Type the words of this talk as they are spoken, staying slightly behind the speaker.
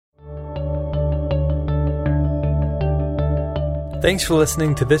Thanks for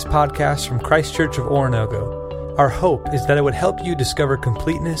listening to this podcast from Christ Church of Oronogo. Our hope is that it would help you discover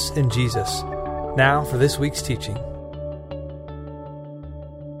completeness in Jesus. Now for this week's teaching.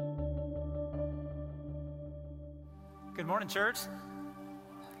 Good morning, church.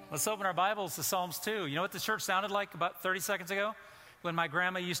 Let's open our Bibles to Psalms 2. You know what the church sounded like about 30 seconds ago? When my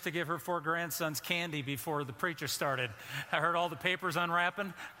grandma used to give her 4 grandsons candy before the preacher started. I heard all the papers unwrapping.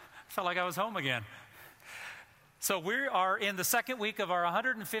 I felt like I was home again. So we are in the second week of our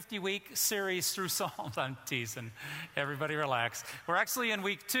 150-week series through Psalms. I'm teasing. Everybody relax. We're actually in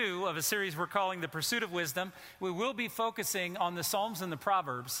week 2 of a series we're calling The Pursuit of Wisdom. We will be focusing on the Psalms and the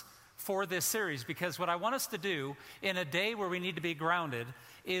Proverbs for this series because what I want us to do in a day where we need to be grounded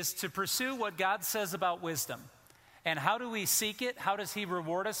is to pursue what God says about wisdom. And how do we seek it? How does He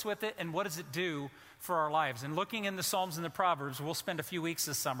reward us with it? And what does it do for our lives? And looking in the Psalms and the Proverbs, we'll spend a few weeks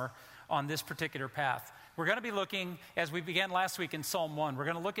this summer on this particular path. We're going to be looking, as we began last week in Psalm 1, we're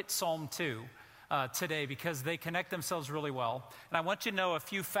going to look at Psalm 2 today because they connect themselves really well. And I want you to know a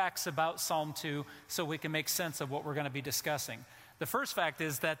few facts about Psalm 2 so we can make sense of what we're going to be discussing. The first fact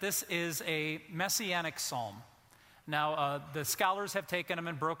is that this is a messianic psalm. Now, the scholars have taken them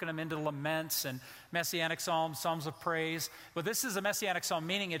and broken them into laments and messianic psalms, psalms of praise. But this is a messianic psalm,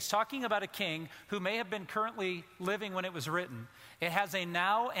 meaning it's talking about a king who may have been currently living when it was written. It has a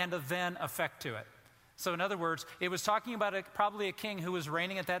now and a then effect to it. So in other words, it was talking about probably a king who was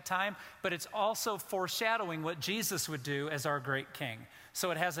reigning at that time, but it's also foreshadowing what Jesus would do as our great king.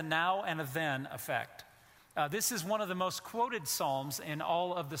 So it has a now and a then effect. This is one of the most quoted psalms in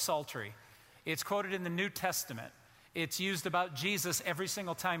all of the Psaltery. It's quoted in the New Testament. It's used about Jesus every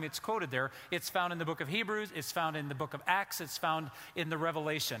single time it's quoted there. It's found in the book of Hebrews. It's found in the book of Acts. It's found in the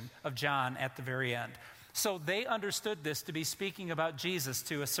Revelation of John at the very end. So they understood this to be speaking about Jesus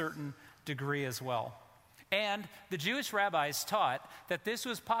to a certain degree as well. And the Jewish rabbis taught that this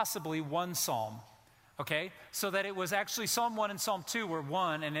was possibly one psalm, okay? So that it was actually Psalm 1 and Psalm 2 were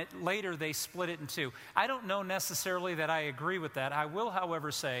one, and later they split it in two. I don't know necessarily that I agree with that. I will,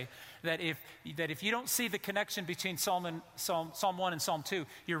 however, say that if you don't see the connection between Psalm 1 and Psalm 2,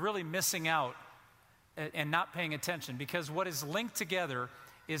 you're really missing out and not paying attention, because what is linked together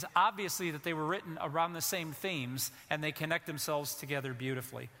is obviously that they were written around the same themes, and they connect themselves together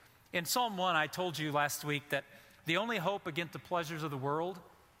beautifully. In Psalm 1, I told you last week that the only hope against the pleasures of the world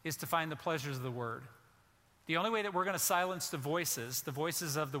is to find the pleasures of the Word. The only way that we're going to silence the voices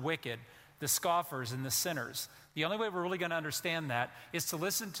of the wicked, the scoffers, and the sinners, the only way we're really going to understand that is to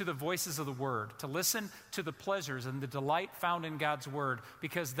listen to the voices of the Word, to listen to the pleasures and the delight found in God's Word,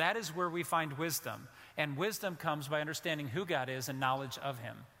 because that is where we find wisdom. And wisdom comes by understanding who God is and knowledge of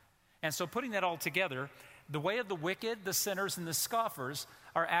Him. And so putting that all together, the way of the wicked, the sinners, and the scoffers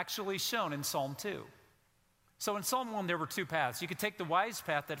are actually shown in Psalm 2. So in Psalm 1, there were 2 paths. You could take the wise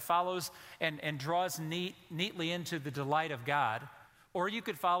path that follows and draws neatly into the delight of God, or you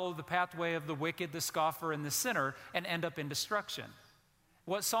could follow the pathway of the wicked, the scoffer, and the sinner and end up in destruction.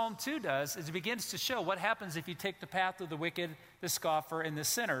 What Psalm 2 does is it begins to show what happens if you take the path of the wicked, the scoffer, and the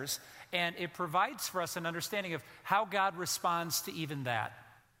sinners, and it provides for us an understanding of how God responds to even that.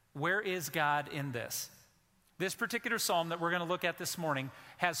 Where is God in this? This particular psalm that we're going to look at this morning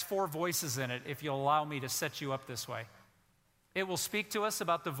has 4 voices in it, if you'll allow me to set you up this way. It will speak to us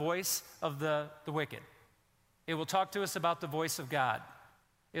about the voice of the wicked. It will talk to us about the voice of God.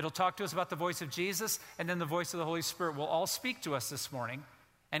 It'll talk to us about the voice of Jesus, and then the voice of the Holy Spirit will all speak to us this morning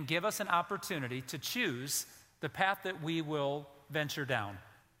and give us an opportunity to choose the path that we will venture down.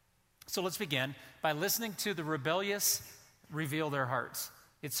 So let's begin by listening to the rebellious reveal their hearts.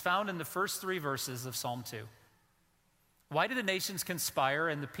 It's found in the first 3 verses of Psalm 2. Why do the nations conspire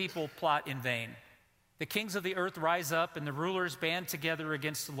and the people plot in vain? The kings of the earth rise up and the rulers band together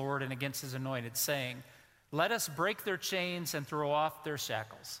against the Lord and against His anointed, saying, "Let us break their chains and throw off their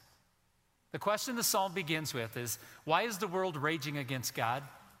shackles." The question the psalm begins with is, why is the world raging against God?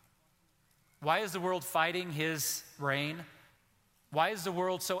 Why is the world fighting His reign? Why is the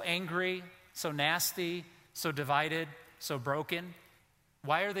world so angry, so nasty, so divided, so broken?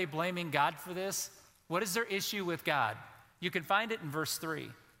 Why are they blaming God for this? What is their issue with God? You can find it in verse 3.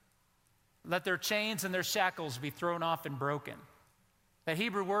 Let their chains and their shackles be thrown off and broken. That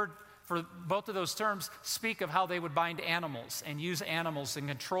Hebrew word for both of those terms speak of how they would bind animals and use animals and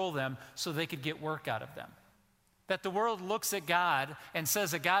control them so they could get work out of them. That the world looks at God and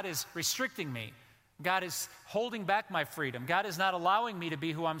says that God is restricting me. God is holding back my freedom. God is not allowing me to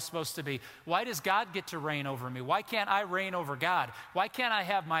be who I'm supposed to be. Why does God get to reign over me? Why can't I reign over God? Why can't I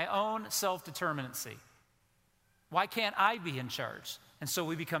have my own self-determinacy? Why can't I be in charge? And so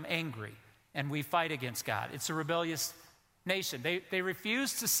we become angry and we fight against God. It's a rebellious nation. They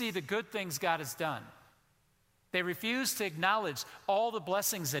refuse to see the good things God has done. They refuse to acknowledge all the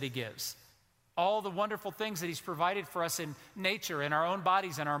blessings that he gives, all the wonderful things that he's provided for us in nature, in our own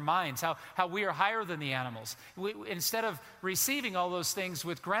bodies, and our minds, how we are higher than the animals. Instead of receiving all those things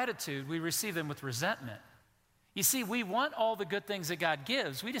with gratitude, we receive them with resentment. You see, we want all the good things that God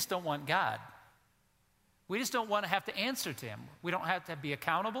gives. We just don't want God. We just don't want to have to answer to him. We don't have to be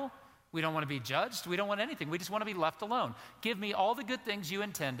accountable. We don't want to be judged. We don't want anything. We just want to be left alone. Give me all the good things you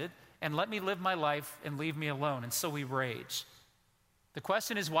intended, and let me live my life and leave me alone. And so we rage. The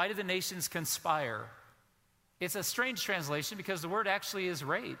question is, why do the nations conspire? It's a strange translation because the word actually is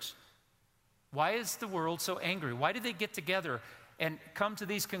rage. Why is the world so angry? Why do they get together and come to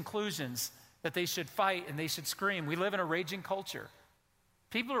these conclusions that they should fight and they should scream? We live in a raging culture.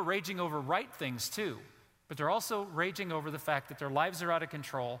 People are raging over right things too, but they're also raging over the fact that their lives are out of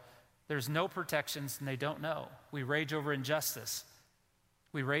control. There's no protections and they don't know. We rage over injustice.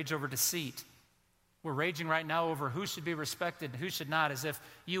 We rage over deceit. We're raging right now over who should be respected and who should not, as if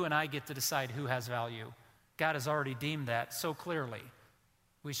you and I get to decide who has value. God has already deemed that so clearly.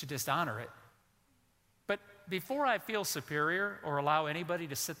 We should just honor it. But before I feel superior or allow anybody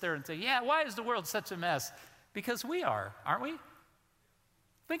to sit there and say, yeah, why is the world such a mess? Because we are, aren't we?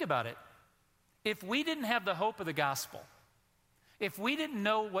 Think about it. If we didn't have the hope of the gospel, if we didn't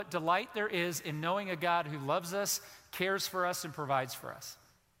know what delight there is in knowing a God who loves us, cares for us, and provides for us,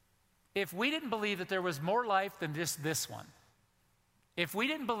 if we didn't believe that there was more life than just this one, if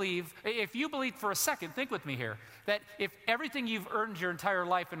you believed for a second, think with me here, that if everything you've earned your entire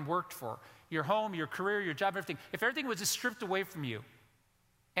life and worked for, your home, your career, your job, everything, if everything was just stripped away from you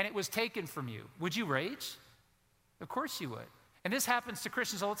and it was taken from you, would you rage? Of course you would. And this happens to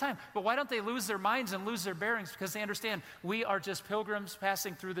Christians all the time. But why don't they lose their minds and lose their bearings? Because they understand we are just pilgrims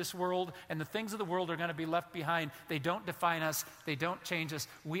passing through this world, and the things of the world are going to be left behind. They don't define us. They don't change us.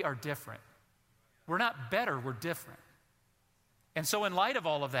 We are different. We're not better. We're different. And so in light of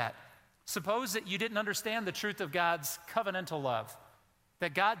all of that, suppose that you didn't understand the truth of God's covenantal love,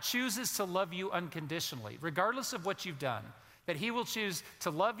 that God chooses to love you unconditionally, regardless of what you've done, that he will choose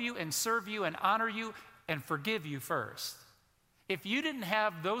to love you and serve you and honor you and forgive you first. If you didn't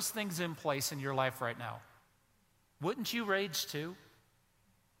have those things in place in your life right now, wouldn't you rage too?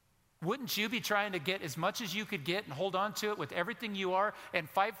 Wouldn't you be trying to get as much as you could get and hold on to it with everything you are and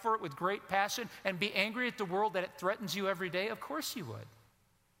fight for it with great passion and be angry at the world that it threatens you every day? Of course you would.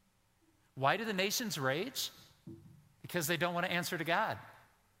 Why do the nations rage? Because they don't want to answer to God,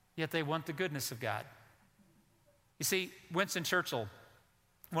 yet they want the goodness of God. You see, Winston Churchill,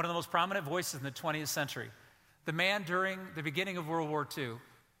 one of the most prominent voices in the 20th century, the man during the beginning of World War II,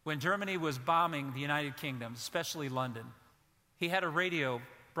 when Germany was bombing the United Kingdom, especially London, he had a radio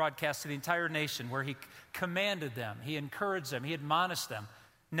broadcast to the entire nation where he commanded them, he encouraged them, he admonished them,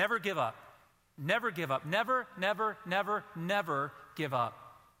 never give up, never give up, never, never, never, never give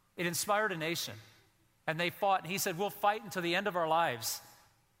up. It inspired a nation, and they fought, and he said, we'll fight until the end of our lives.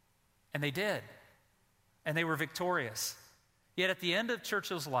 And they did, and they were victorious. Yet at the end of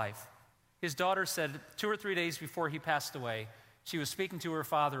Churchill's life, his daughter said 2 or 3 days before he passed away, she was speaking to her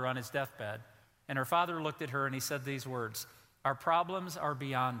father on his deathbed, and her father looked at her and he said these words, our problems are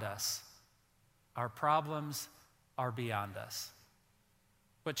beyond us. Our problems are beyond us.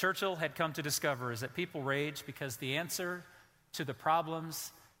 What Churchill had come to discover is that people rage because the answer to the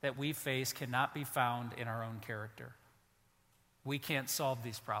problems that we face cannot be found in our own character. We can't solve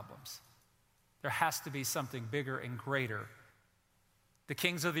these problems. There has to be something bigger and greater. The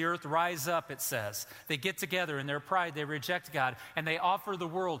kings of the earth rise up, it says. They get together in their pride, they reject God, and they offer the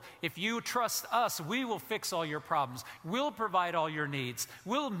world, if you trust us, we will fix all your problems. We'll provide all your needs.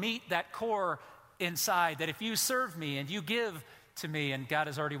 We'll meet that core inside that if you serve me and you give to me, and God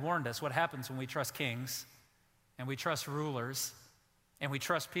has already warned us what happens when we trust kings and we trust rulers and we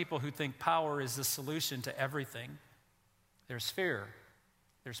trust people who think power is the solution to everything. There's fear,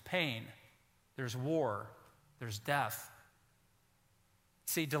 there's pain, there's war, there's death.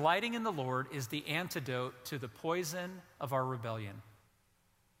 See, delighting in the Lord is the antidote to the poison of our rebellion.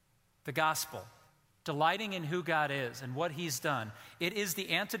 The gospel, delighting in who God is and what he's done, it is the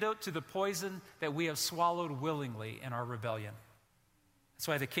antidote to the poison that we have swallowed willingly in our rebellion. That's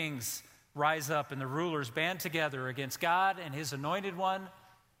why the kings rise up and the rulers band together against God and his anointed one,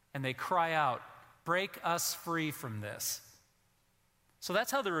 and they cry out, break us free from this. So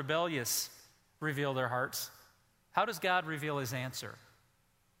that's how the rebellious reveal their hearts. How does God reveal his answer?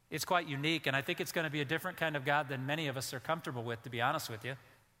 It's quite unique, and I think it's going to be a different kind of God than many of us are comfortable with, to be honest with you.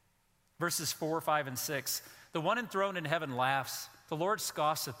 Verses 4, 5, and 6. The one enthroned in heaven laughs. The Lord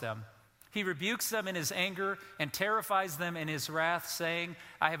scoffs at them. He rebukes them in his anger and terrifies them in his wrath, saying,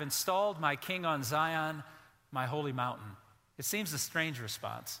 I have installed my king on Zion, my holy mountain. It seems a strange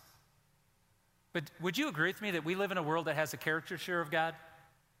response. But would you agree with me that we live in a world that has a caricature of God?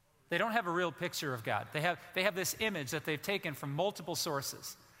 They don't have a real picture of God. They have this image that they've taken from multiple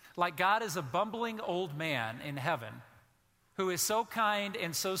sources. Like God is a bumbling old man in heaven who is so kind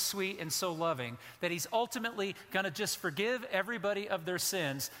and so sweet and so loving that he's ultimately going to just forgive everybody of their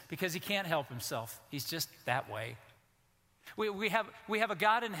sins because he can't help himself. He's just that way. We have a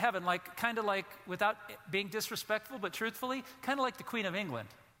God in heaven, like kind of like, without being disrespectful, but truthfully, kind of like the Queen of England.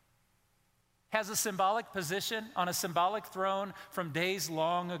 Has a symbolic position on a symbolic throne from days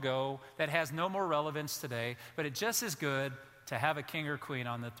long ago that has no more relevance today, but it just is good to have a king or queen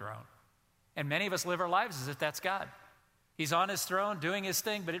on the throne. And many of us live our lives as if that's God. He's on his throne doing his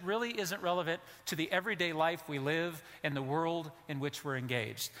thing, but it really isn't relevant to the everyday life we live and the world in which we're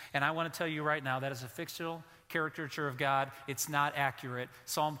engaged. And I want to tell you right now, that is a fictional caricature of God. It's not accurate.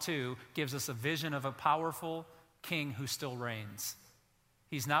 Psalm 2 gives us a vision of a powerful king who still reigns.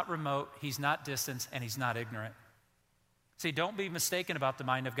 He's not remote, he's not distant, and he's not ignorant. See, don't be mistaken about the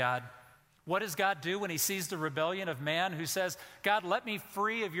mind of God. What does God do when he sees the rebellion of man who says, God, let me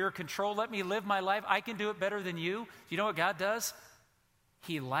free of your control, let me live my life, I can do it better than you? Do you know what God does?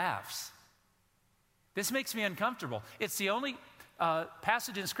 He laughs. This makes me uncomfortable. It's the only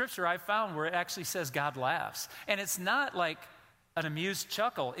passage in Scripture I've found where it actually says God laughs. And it's not like an amused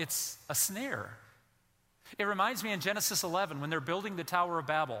chuckle, it's a sneer. It reminds me in Genesis 11 when they're building the Tower of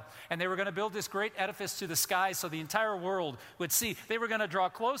Babel, and they were going to build this great edifice to the sky so the entire world would see. They were going to draw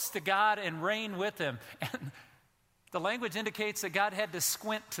close to God and reign with him. And the language indicates that God had to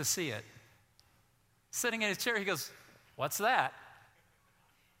squint to see it. Sitting in his chair, he goes, what's that?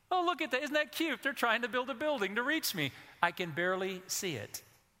 Oh, look at that. Isn't that cute? They're trying to build a building to reach me. I can barely see it.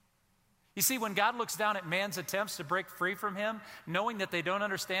 You see, when God looks down at man's attempts to break free from him, knowing that they don't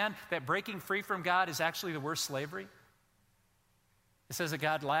understand that breaking free from God is actually the worst slavery, it says that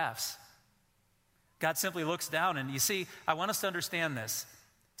God laughs. God simply looks down, and you see, I want us to understand this.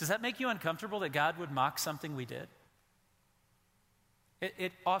 Does that make you uncomfortable that God would mock something we did?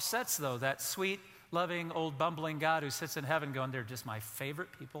 It offsets, though, that sweet, loving, old, bumbling God who sits in heaven going, they're just my favorite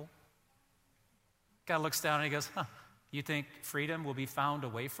people. God looks down and he goes, you think freedom will be found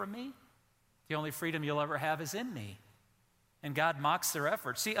away from me? The only freedom you'll ever have is in me. And God mocks their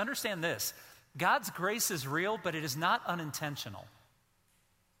efforts. See, understand this. God's grace is real, but it is not unintentional.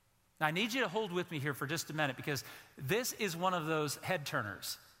 Now, I need you to hold with me here for just a minute because this is one of those head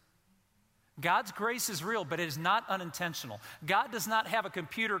turners. God's grace is real, but it is not unintentional. God does not have a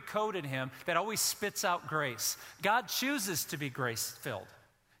computer code in him that always spits out grace. God chooses to be grace-filled.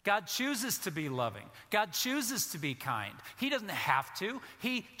 God chooses to be loving. God chooses to be kind. He doesn't have to.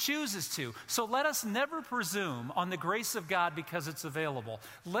 He chooses to. So let us never presume on the grace of God because it's available.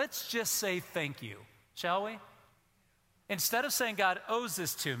 Let's just say thank you, shall we? Instead of saying God owes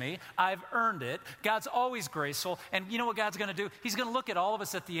this to me, I've earned it. God's always graceful. And you know what God's going to do? He's going to look at all of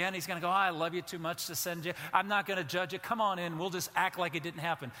us at the end. He's going to go, I love you too much to send you. I'm not going to judge you. Come on in. We'll just act like it didn't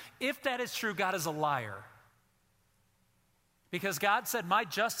happen. If that is true, God is a liar. Because God said, my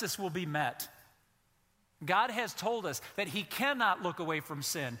justice will be met. God has told us that he cannot look away from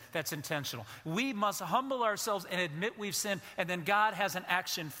sin that's intentional. We must humble ourselves and admit we've sinned, and then God has an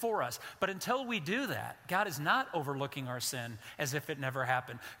action for us. But until we do that, God is not overlooking our sin as if it never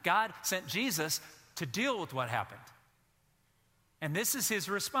happened. God sent Jesus to deal with what happened. And this is his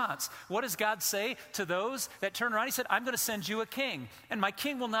response. What does God say to those that turn around? He said, I'm going to send you a king, and my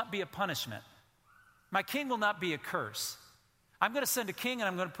king will not be a punishment. My king will not be a curse. I'm going to send a king, and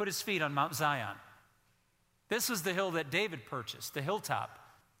I'm going to put his feet on Mount Zion. This was the hill that David purchased, the hilltop,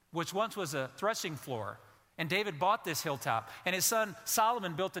 which once was a threshing floor. And David bought this hilltop, and his son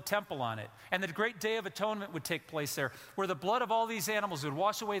Solomon built a temple on it. And the great day of atonement would take place there, where the blood of all these animals would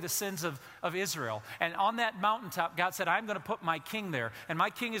wash away the sins of Israel. And on that mountaintop, God said, I'm going to put my king there, and my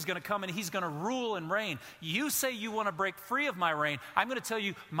king is going to come, and he's going to rule and reign. You say you want to break free of my reign. I'm going to tell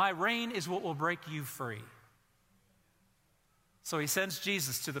you, my reign is what will break you free. So he sends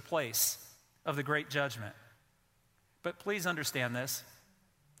Jesus to the place of the great judgment. But please understand this.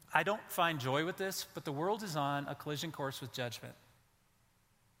 I don't find joy with this, but the world is on a collision course with judgment.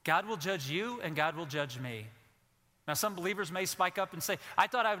 God will judge you, and God will judge me. Now, some believers may spike up and say, I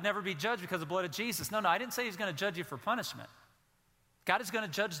thought I would never be judged because of the blood of Jesus. No, I didn't say he's going to judge you for punishment. God is going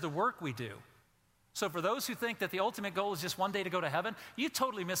to judge the work we do. So for those who think that the ultimate goal is just one day to go to heaven, you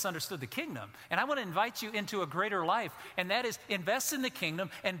totally misunderstood the kingdom. And I want to invite you into a greater life, and that is invest in the kingdom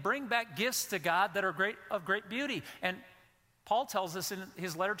and bring back gifts to God that are of great beauty. And Paul tells us in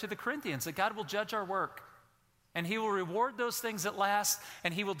his letter to the Corinthians that God will judge our work, and he will reward those things that last,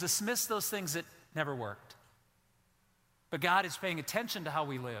 and he will dismiss those things that never worked. But God is paying attention to how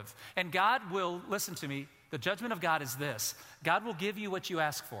we live. And God will, listen to me, the judgment of God is this: God will give you what you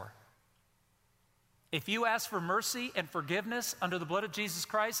ask for. If you ask for mercy and forgiveness under the blood of Jesus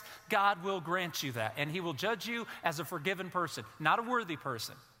Christ, God will grant you that. And he will judge you as a forgiven person, not a worthy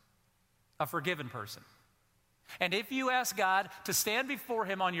person, a forgiven person. And if you ask God to stand before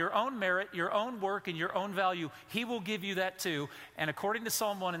him on your own merit, your own work, and your own value, he will give you that too. And according to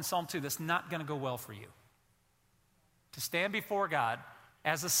Psalm 1 and Psalm 2, that's not going to go well for you. To stand before God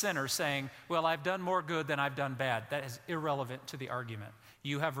as a sinner saying, well, I've done more good than I've done bad, that is irrelevant to the argument.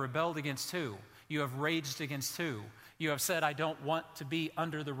 You have rebelled against who? You have raged against who? You have said, I don't want to be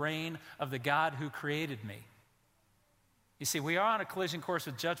under the reign of the God who created me. You see, we are on a collision course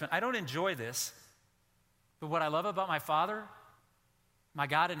with judgment. I don't enjoy this, but what I love about my Father, my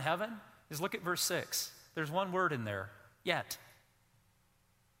God in heaven, is look at verse 6. There's one word in there, yet.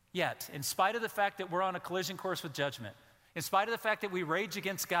 Yet, in spite of the fact that we're on a collision course with judgment, in spite of the fact that we rage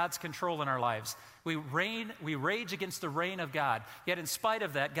against God's control in our lives, we rage against the reign of God, yet in spite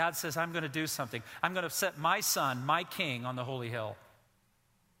of that, God says, I'm going to do something. I'm going to set my son, my king, on the holy hill.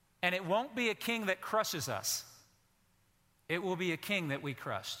 And it won't be a king that crushes us. It will be a king that we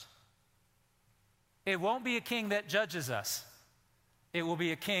crushed. It won't be a king that judges us. It will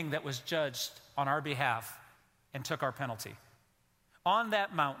be a king that was judged on our behalf and took our penalty. On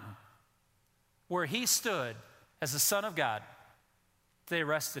that mountain where he stood as the Son of God, they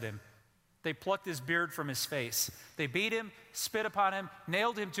arrested him. They plucked his beard from his face. They beat him, spit upon him,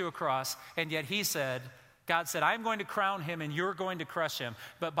 nailed him to a cross, and yet he said, God said, I'm going to crown him and you're going to crush him.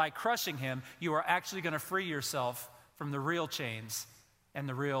 But by crushing him, you are actually going to free yourself from the real chains and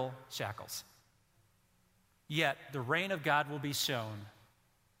the real shackles. Yet the reign of God will be shown,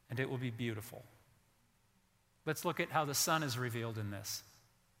 and it will be beautiful. Let's look at how the Son is revealed in this.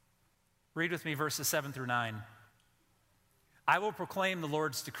 Read with me verses 7 through 9. I will proclaim the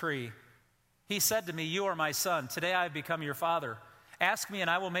Lord's decree. He said to me, you are my son. Today I have become your father. Ask me, and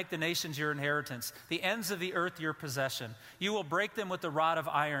I will make the nations your inheritance, the ends of the earth your possession. You will break them with the rod of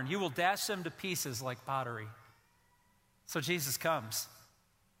iron. You will dash them to pieces like pottery. So Jesus comes.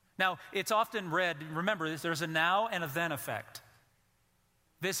 Now, it's often read, remember, there's a now and a then effect.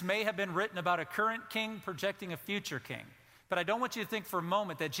 This may have been written about a current king projecting a future king. But I don't want you to think for a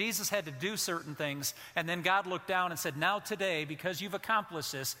moment that Jesus had to do certain things, and then God looked down and said, now today, because you've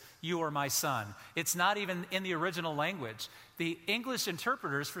accomplished this, you are my son. It's not even in the original language. The English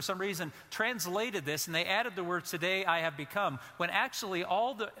interpreters, for some reason, translated this, and they added the word, today I have become, when actually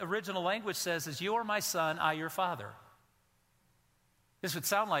all the original language says is, you are my son, I your father. This would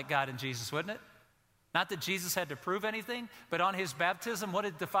sound like God and Jesus, wouldn't it? Not that Jesus had to prove anything, but on his baptism, what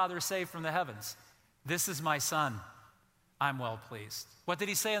did the Father say from the heavens? This is my son. I'm well pleased. What did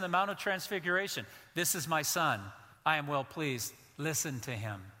he say on the Mount of Transfiguration? This is my son. I am well pleased. Listen to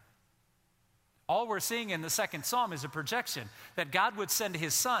him. All we're seeing in the second psalm is a projection that God would send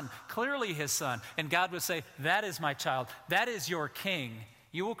his son, clearly his son, and God would say, that is my child. That is your king.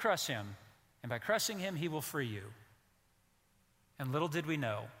 You will crush him, and by crushing him, he will free you. And little did we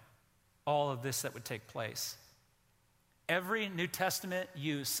know all of this that would take place. Every New Testament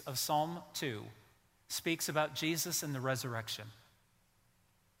use of Psalm 2 speaks about Jesus and the resurrection.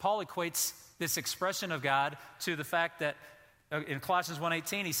 Paul equates this expression of God to the fact that in Colossians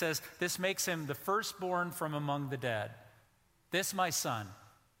 1:18 he says, this makes him the firstborn from among the dead. This my son,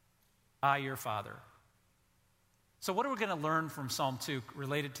 I your father. So what are we going to learn from Psalm 2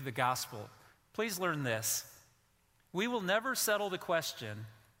 related to the gospel? Please learn this. We will never settle the question,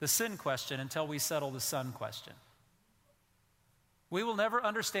 the sin question, until we settle the son question. We will never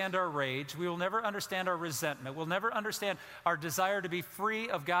understand our rage. We will never understand our resentment. We'll never understand our desire to be free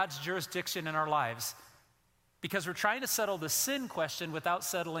of God's jurisdiction in our lives because we're trying to settle the sin question without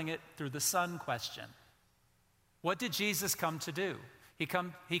settling it through the son question. What did Jesus come to do?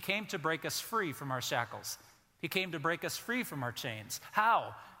 He came to break us free from our shackles. He came to break us free from our chains.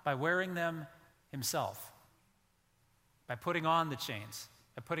 How? By wearing them himself. By putting on the chains,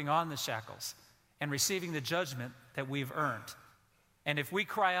 by putting on the shackles, and receiving the judgment that we've earned. And if we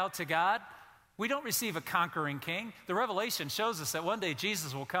cry out to God, we don't receive a conquering king. The Revelation shows us that one day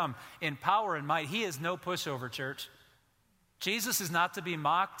Jesus will come in power and might. He is no pushover, church. Jesus is not to be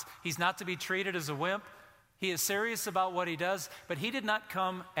mocked. He's not to be treated as a wimp. He is serious about what he does, but he did not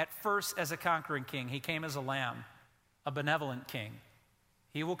come at first as a conquering king. He came as a lamb, a benevolent king.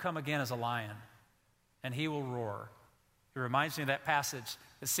 He will come again as a lion, and he will roar. It reminds me of that passage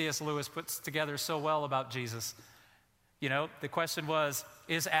that C.S. Lewis puts together so well about Jesus. You know, the question was,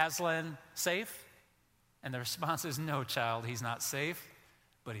 is Aslan safe? And the response is, no, child, he's not safe,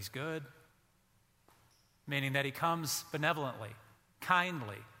 but he's good. Meaning that he comes benevolently,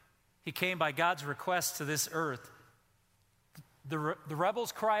 kindly. He came by God's request to this earth. The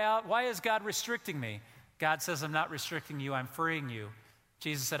rebels cry out, why is God restricting me? God says, I'm not restricting you, I'm freeing you.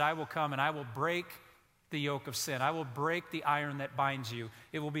 Jesus said, I will come and I will break the yoke of sin. I will break the iron that binds you.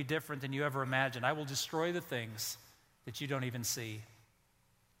 It will be different than you ever imagined. I will destroy the things that you don't even see.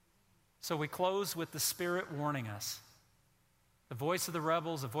 So we close with the Spirit warning us. The voice of the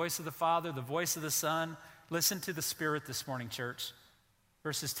rebels, the voice of the Father, the voice of the Son. Listen to the Spirit this morning, church.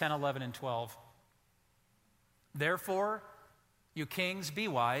 Verses 10, 11, and 12. Therefore, you kings, be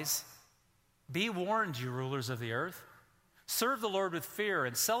wise. Be warned, you rulers of the earth. Serve the Lord with fear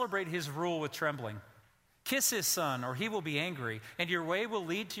and celebrate his rule with trembling. Kiss his Son, or he will be angry, and your way will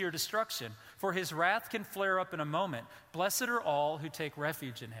lead to your destruction, for his wrath can flare up in a moment. Blessed are all who take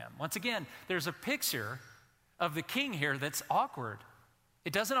refuge in him. Once again, there's a picture of the king here that's awkward.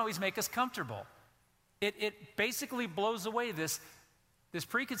 It doesn't always make us comfortable. It basically blows away this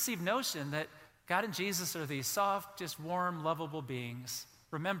preconceived notion that God and Jesus are these soft, just warm, lovable beings.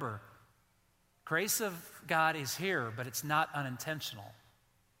 Remember, grace of God is here, but it's not unintentional.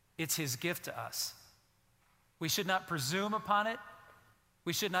 It's his gift to us. We should not presume upon it.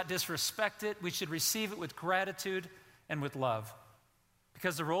 We should not disrespect it. We should receive it with gratitude and with love.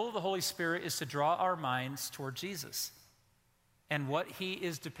 Because the role of the Holy Spirit is to draw our minds toward Jesus and what he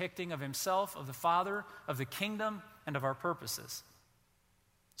is depicting of himself, of the Father, of the kingdom, and of our purposes.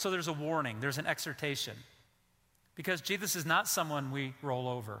 So there's a warning, there's an exhortation. Because Jesus is not someone we roll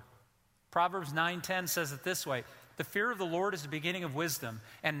over. Proverbs 9:10 says it this way, the fear of the Lord is the beginning of wisdom,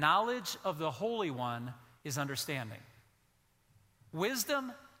 and knowledge of the Holy One is understanding.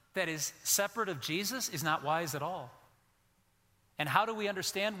 Wisdom that is separate of Jesus is not wise at all. And how do we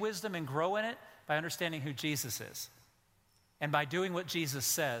understand wisdom and grow in it? By understanding who Jesus is. And by doing what Jesus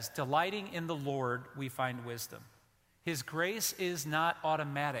says, delighting in the Lord, we find wisdom. His grace is not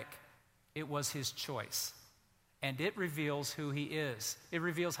automatic. It was his choice. And it reveals who he is. It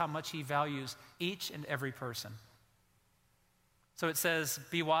reveals how much he values each and every person. So it says,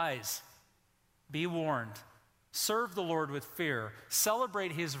 be wise, be warned, serve the Lord with fear,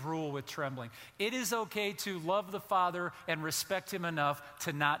 celebrate his rule with trembling. It is okay to love the Father and respect him enough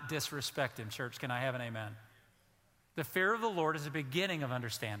to not disrespect him. Church, can I have an amen? The fear of the Lord is the beginning of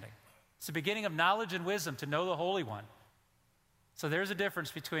understanding. It's the beginning of knowledge and wisdom to know the Holy One. So there's a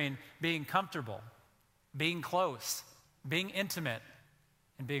difference between being comfortable, being close, being intimate,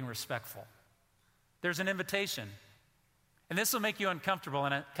 and being respectful. There's an invitation. And this will make you uncomfortable,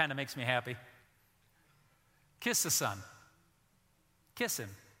 and it kind of makes me happy. Kiss the Son. Kiss him.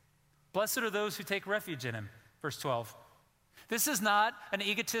 Blessed are those who take refuge in him. Verse 12. This is not an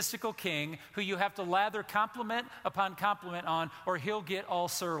egotistical king who you have to lather compliment upon compliment on, or he'll get all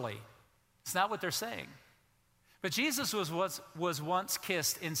surly. It's not what they're saying. But Jesus was once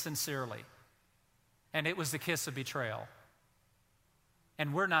kissed insincerely, and it was the kiss of betrayal.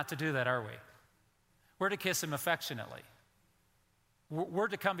 And we're not to do that, are we? We're to kiss him affectionately. We're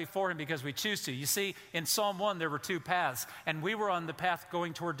to come before him because we choose to. You see, in Psalm 1, there were two paths, and we were on the path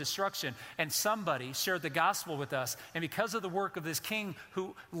going toward destruction, and somebody shared the gospel with us. And because of the work of this king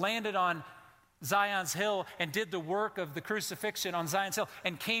who landed on Zion's hill and did the work of the crucifixion on Zion's hill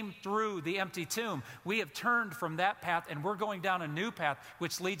and came through the empty tomb, we have turned from that path, and we're going down a new path,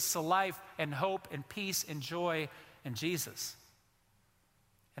 which leads to life and hope and peace and joy in Jesus.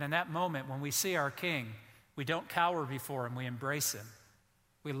 And in that moment, when we see our king, we don't cower before him, we embrace him.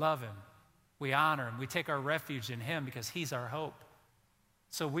 We love him. We honor him. We take our refuge in him because he's our hope.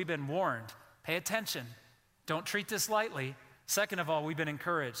 So we've been warned. Pay attention. Don't treat this lightly. Second of all, we've been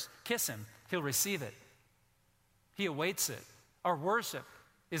encouraged. Kiss him. He'll receive it. He awaits it. Our worship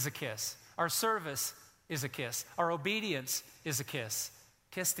is a kiss. Our service is a kiss. Our obedience is a kiss.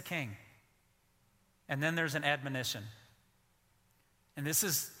 Kiss the king. And then there's an admonition. And this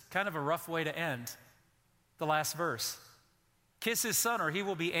is kind of a rough way to end the last verse. Kiss his Son, or he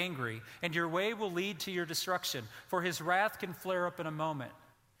will be angry, and your way will lead to your destruction, for his wrath can flare up in a moment.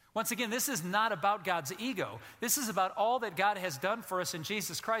 Once again, this is not about God's ego. This is about all that God has done for us in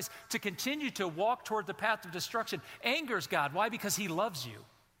Jesus Christ. To continue to walk toward the path of destruction angers God. Why? Because he loves you.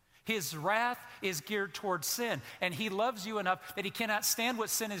 His wrath is geared towards sin, and he loves you enough that he cannot stand what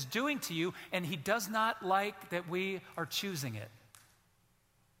sin is doing to you, and he does not like that we are choosing it.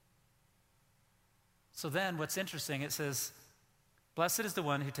 So then, what's interesting, it says, blessed is the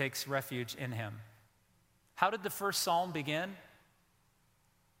one who takes refuge in him. How did the first psalm begin?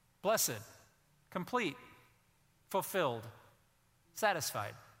 Blessed, complete, fulfilled,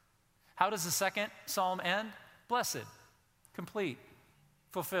 satisfied. How does the second psalm end? Blessed, complete,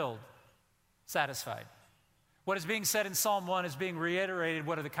 fulfilled, satisfied. What is being said in Psalm 1 is being reiterated.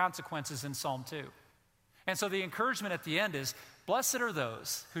 What are the consequences in Psalm 2? And so the encouragement at the end is, blessed are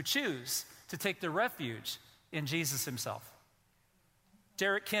those who choose to take their refuge in Jesus himself.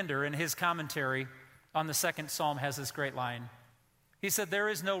 Derek Kinder, in his commentary on the second psalm, has this great line. He said, there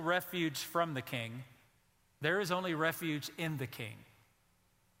is no refuge from the king. There is only refuge in the king.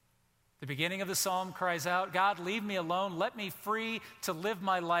 The beginning of the psalm cries out, God, leave me alone. Let me free to live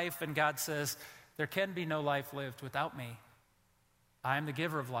my life. And God says, there can be no life lived without me. I am the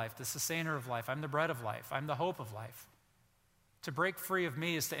giver of life, the sustainer of life. I'm the bread of life. I'm the hope of life. To break free of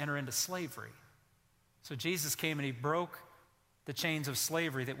me is to enter into slavery. So Jesus came and he broke the chains of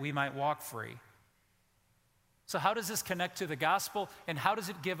slavery that we might walk free. So how does this connect to the gospel, and how does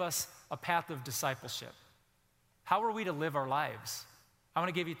it give us a path of discipleship? How are we to live our lives? I want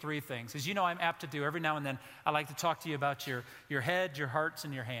to give you three things. As you know, I'm apt to do every now and then, I like to talk to you about your head, your hearts,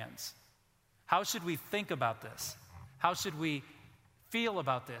 and your hands. How should we think about this? How should we feel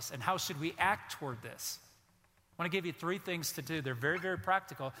about this? And how should we act toward this? I want to give you three things to do. They're very, very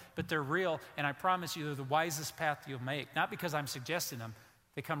practical, but they're real, and I promise you they're the wisest path you'll make. Not because I'm suggesting them.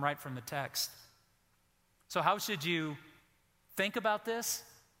 They come right from the text. So how should you think about this?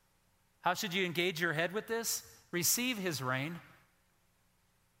 How should you engage your head with this? Receive his reign.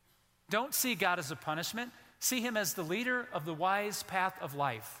 Don't see God as a punishment. See him as the leader of the wise path of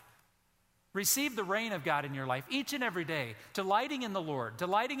life. Receive the reign of God in your life each and every day, delighting in the Lord,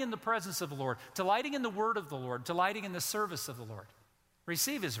 delighting in the presence of the Lord, delighting in the word of the Lord, delighting in the service of the Lord.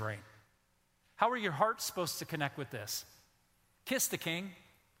 Receive his reign. How are your hearts supposed to connect with this? Kiss the King.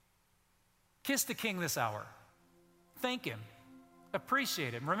 Kiss the King this hour. Thank him.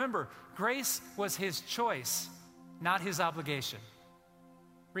 Appreciate him. Remember, grace was his choice, not his obligation.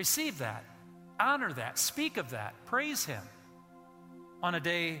 Receive that. Honor that. Speak of that. Praise him. On a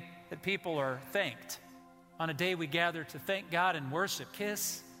day that people are thanked, on a day we gather to thank God and worship,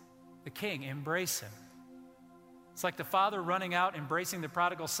 kiss the King. Embrace him. It's like the father running out, embracing the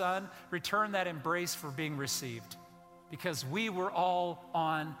prodigal son. Return that embrace for being received, because we were all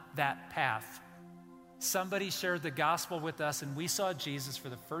on that path. Somebody shared the gospel with us, and we saw Jesus for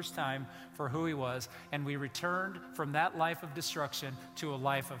the first time for who he was, and we returned from that life of destruction to a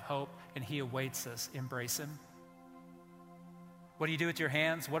life of hope, and he awaits us. Embrace him. What do you do with your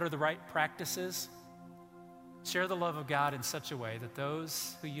hands? What are the right practices? Share the love of God in such a way that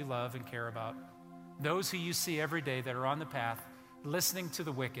those who you love and care about, those who you see every day that are on the path, listening to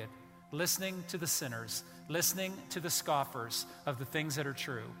the wicked, listening to the sinners, listening to the scoffers of the things that are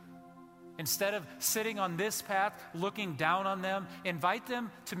true, instead of sitting on this path, looking down on them, invite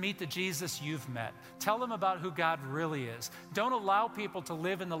them to meet the Jesus you've met. Tell them about who God really is. Don't allow people to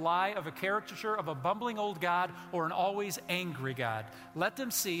live in the lie of a caricature of a bumbling old God or an always angry God. Let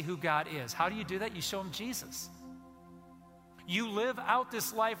them see who God is. How do you do that? You show them Jesus. You live out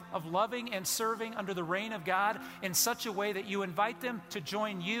this life of loving and serving under the reign of God in such a way that you invite them to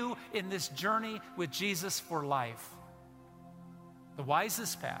join you in this journey with Jesus for life. The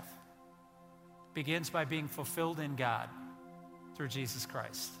wisest path begins by being fulfilled in God through Jesus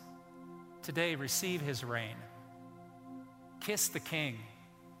Christ. Today, receive his reign. Kiss the King.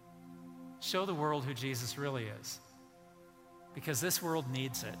 Show the world who Jesus really is, because this world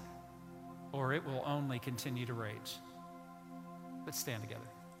needs it, or it will only continue to rage. Let's stand together.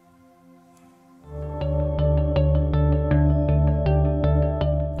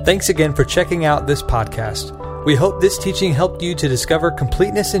 Thanks again for checking out this podcast. We hope this teaching helped you to discover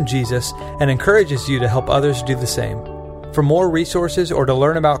completeness in Jesus and encourages you to help others do the same. For more resources or to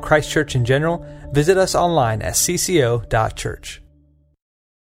learn about Christ Church in general, visit us online at cco.church.